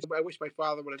was really. I wish my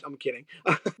father would have. I'm kidding.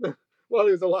 Well,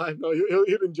 he was alive. No,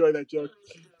 he'd enjoy that joke.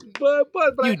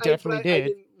 you definitely I did.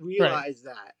 didn't Right. realize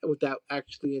that what that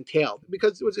actually entailed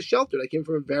because it was a shelter. I came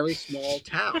from a very small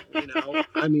town.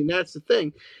 I mean, that's the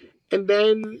thing. And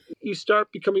then you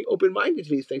start becoming open minded to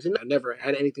these things. And I never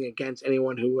had anything against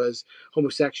anyone who was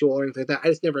homosexual or anything like that. I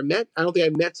don't think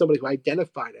I met somebody who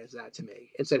identified as that to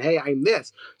me and said, hey, I'm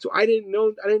this. So I didn't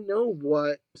know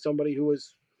what somebody who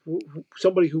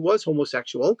was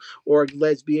homosexual or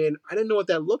lesbian, I didn't know what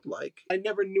that looked like. I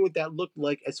never knew what that looked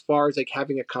like as far as like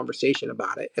having a conversation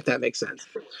about it, if that makes sense.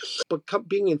 But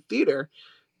being in theater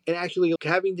and actually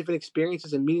having different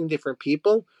experiences and meeting different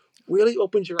people really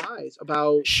opens your eyes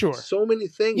about Sure. so many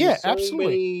things. Yeah,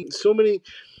 absolutely. So many.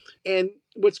 And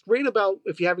what's great about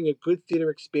if you're having a good theater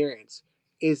experience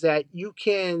is that you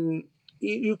can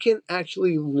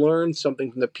actually learn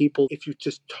something from the people if you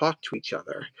just talk to each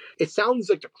other. It sounds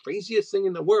like the craziest thing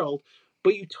in the world,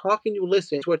 but you talk and you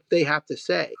listen to what they have to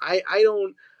say. I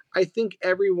think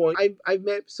everyone. I've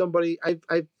met somebody.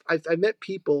 I've met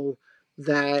people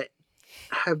that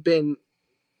have been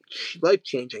life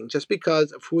changing just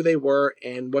because of who they were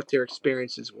and what their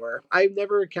experiences were. I've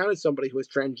never encountered somebody who was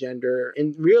transgender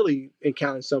and really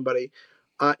encountered somebody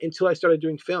until I started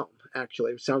doing film.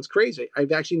 Actually, it sounds crazy.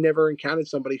 I've actually never encountered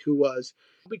somebody who was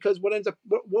because what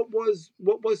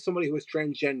was somebody who was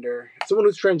transgender? Someone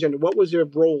who's transgender. What was their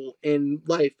role in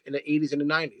life in the 80s and the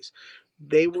 90s?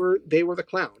 They were the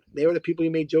clown. They were the people you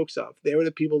made jokes of. They were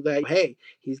the people that, hey,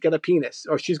 he's got a penis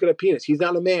or she's got a penis. He's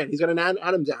not a man. He's got an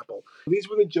Adam's apple. These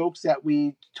were the jokes that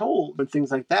we told and things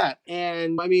like that.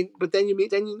 And I mean, but then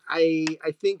I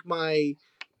think my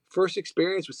first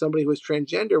experience with somebody who was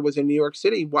transgender was in New York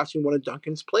City watching one of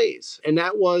Duncan's plays, and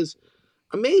that was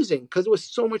amazing because it was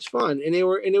so much fun, and it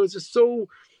was just so.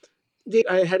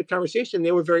 I had a conversation.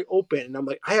 They were very open, and I'm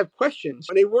like, I have questions,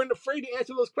 and they weren't afraid to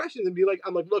answer those questions and be like,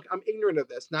 I'm like, look, I'm ignorant of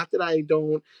this. Not that I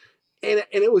don't, and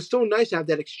it was so nice to have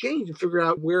that exchange and figure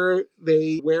out where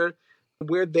they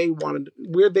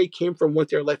came from, what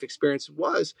their life experience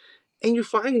was, and you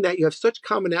find that you have such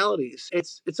commonalities.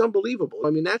 It's unbelievable. I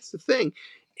mean, that's the thing.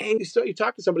 And you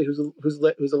talk to somebody who's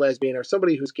a lesbian or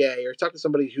somebody who's gay or talk to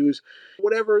somebody who's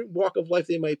whatever walk of life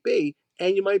they might be,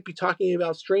 and you might be talking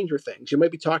about stranger things. We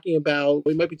might be talking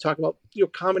about your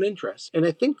common interests. And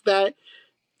I think that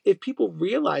if people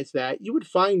realize that, you would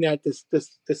find that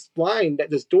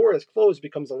this door is closed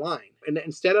becomes a line, and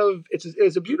instead of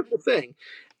it's a beautiful thing.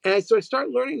 And so I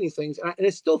start learning these things, and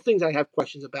it's still things I have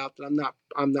questions about that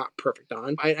I'm not perfect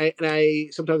on. I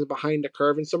sometimes am behind the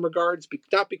curve in some regards,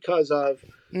 not because of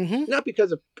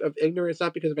of ignorance,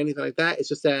 not because of anything like that. It's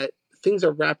just that things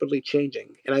are rapidly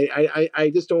changing, and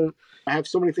I just don't. I have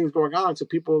so many things going on, so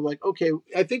people are like, okay.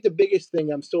 I think the biggest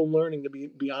thing I'm still learning, to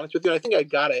be honest with you, and I think I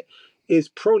got it, is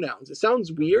pronouns. It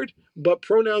sounds weird, but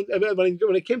pronouns. I mean,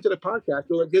 when it came to the podcast,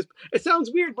 we're like this. It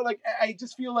sounds weird, but like I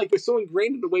just feel like we're so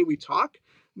ingrained in the way we talk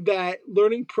that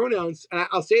learning pronouns. And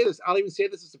I'll say this. I'll even say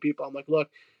this to people. I'm like, look,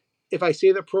 if I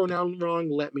say the pronoun wrong,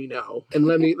 let me know and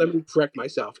let me correct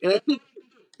myself. And I think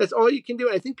that's all you can do.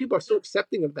 And I think people are so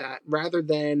accepting of that rather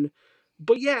than.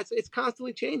 But yeah, it's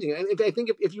constantly changing. And I think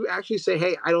if you actually say,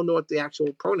 hey, I don't know what the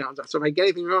actual pronouns are, so if I get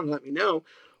anything wrong, let me know.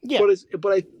 Yeah.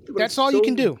 That's all you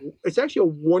can do. It's actually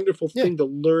a wonderful thing to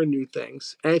learn new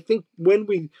things. And I think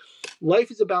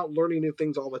life is about learning new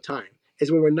things all the time.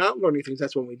 Is when we're not learning things,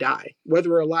 that's when we die. Whether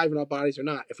we're alive in our bodies or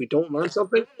not. If we don't learn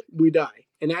something, we die.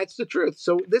 And that's the truth.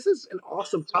 So this is an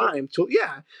awesome time to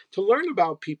learn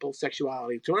about people's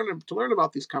sexuality, to learn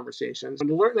about these conversations, and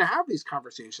to learn to have these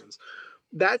conversations.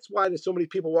 That's why there's so many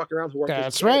people walking around who are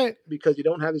right, because you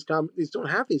don't have these conversations.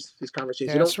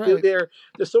 That's right. They're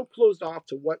so closed off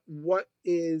to what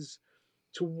is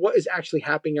actually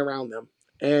happening around them.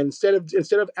 And instead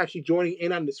of actually joining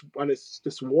in on this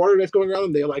war that's going around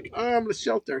them, they're like, "Oh, I'm going to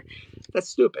shelter." That's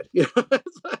stupid.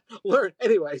 Learn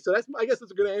anyway. So I guess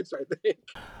that's a good answer, I think.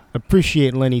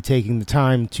 Appreciate Lenny taking the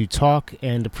time to talk,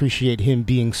 and appreciate him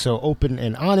being so open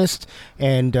and honest.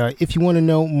 And if you want to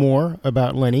know more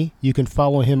about Lenny, you can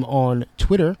follow him on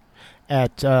Twitter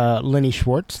at Lenny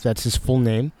Schwartz. That's his full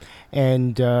name.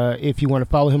 And if you want to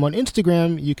follow him on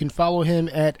Instagram, you can follow him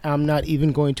at, I'm not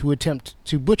even going to attempt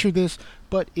to butcher this,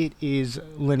 but it is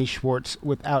Lenny Schwartz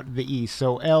without the E.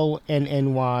 So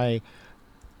LNNY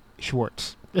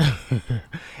Schwartz.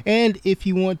 And if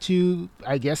you want to,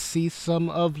 I guess, see some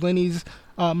of Lenny's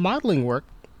modeling work,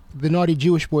 the Naughty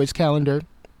Jewish Boys calendar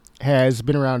has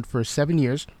been around for 7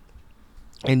 years.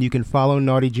 And you can follow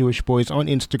Naughty Jewish Boys on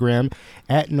Instagram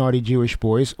at Naughty Jewish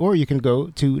Boys, or you can go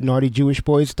to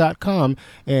naughtijewishboys.com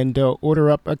and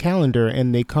order up a calendar,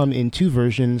 and they come in 2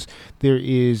 versions. There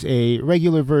is a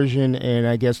regular version, and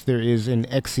I guess there is an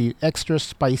extra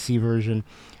spicy version,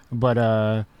 but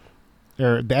or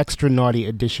the extra naughty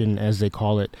edition, as they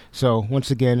call it. So once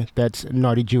again, that's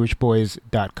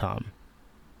naughtijewishboys.com.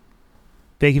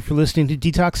 Thank you for listening to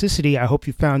Detoxicity. I hope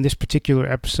you found this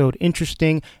particular episode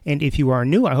interesting. And if you are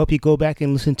new, I hope you go back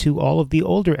and listen to all of the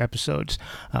older episodes.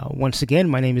 Once again,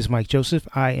 my name is Mike Joseph.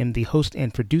 I am the host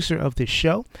and producer of this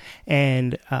show.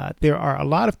 And there are a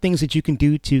lot of things that you can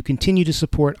do to continue to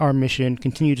support our mission,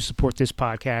 continue to support this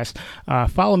podcast.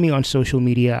 Follow me on social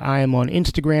media. I am on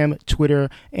Instagram,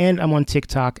 Twitter, and I'm on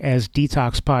TikTok as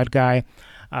Detox Pod Guy.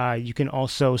 You can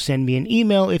also send me an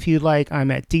email if you'd like.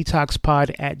 I'm at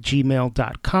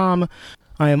detoxpod@gmail.com.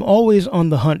 I am always on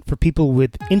the hunt for people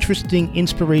with interesting,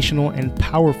 inspirational, and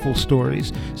powerful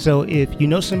stories. So if you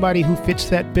know somebody who fits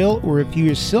that bill, or if you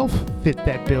yourself fit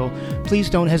that bill, please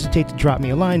don't hesitate to drop me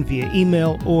a line via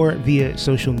email or via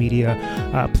social media.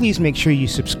 Please make sure you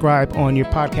subscribe on your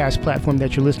podcast platform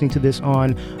that you're listening to this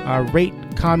on. Rate,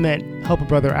 comment, help a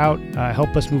brother out,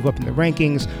 help us move up in the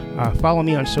rankings. Follow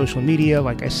me on social media.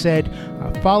 Like I said,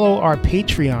 follow our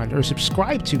Patreon, or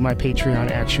subscribe to my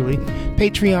Patreon, actually.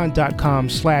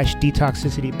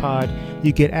 Patreon.com/detoxicitypod.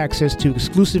 You get access to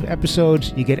exclusive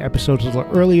episodes. You get episodes a little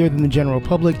earlier than the general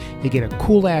public. You get a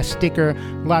cool ass sticker,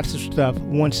 lots of stuff.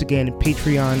 Once again,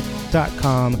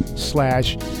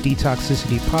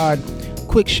 patreon.com/detoxicitypod.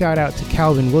 Quick shout out to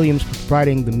Calvin Williams for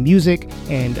providing the music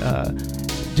and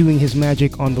doing his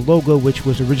magic on the logo, which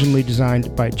was originally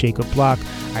designed by Jacob Block.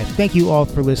 I thank you all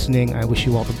for listening. I wish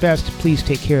you all the best. Please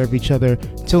take care of each other.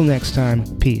 Till next time,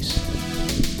 peace.